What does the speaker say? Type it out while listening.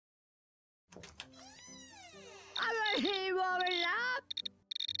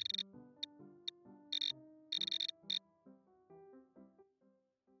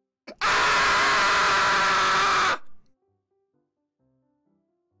Ah!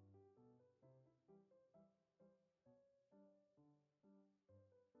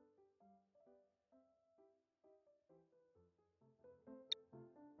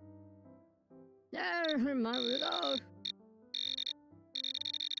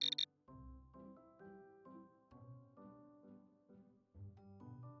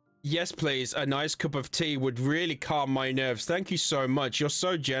 Yes, please. A nice cup of tea would really calm my nerves. Thank you so much. You're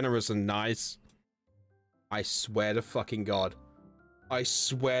so generous and nice. I swear to fucking God. I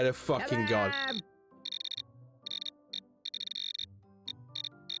swear to fucking God.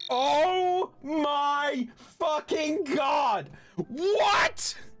 Oh my fucking God!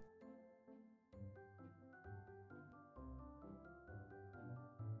 What?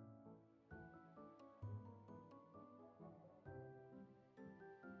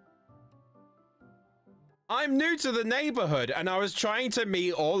 I'm new to the neighborhood and I was trying to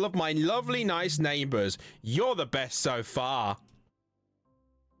meet all of my lovely, nice neighbors. You're the best so far.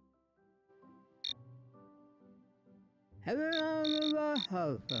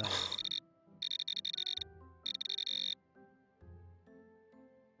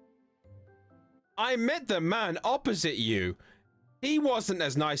 I met the man opposite you. He wasn't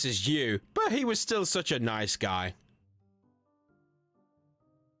as nice as you, but he was still such a nice guy.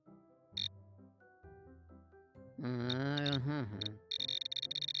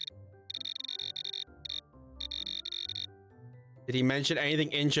 Did he mention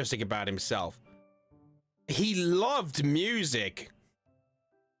anything interesting about himself? He loved music.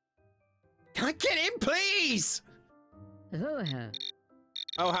 Can I get in, please?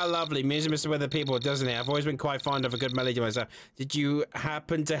 Oh, how lovely. Music must with the people, doesn't it? I've always been quite fond of a good melody myself. Did you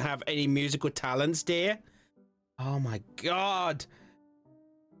happen to have any musical talents, dear? Oh my God.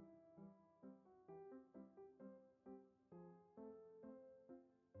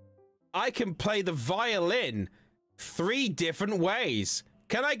 I can play the violin 3 different ways.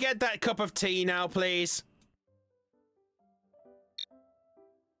 Can I get that cup of tea now, please?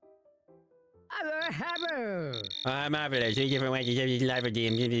 I'm having it. 3 different ways.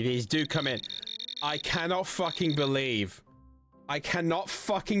 Please do come in. I cannot fucking believe. I cannot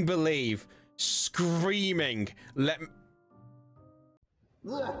fucking believe. Screaming. Let me...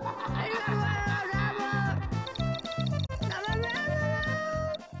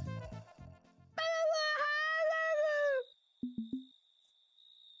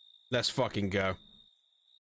 Let's fucking go.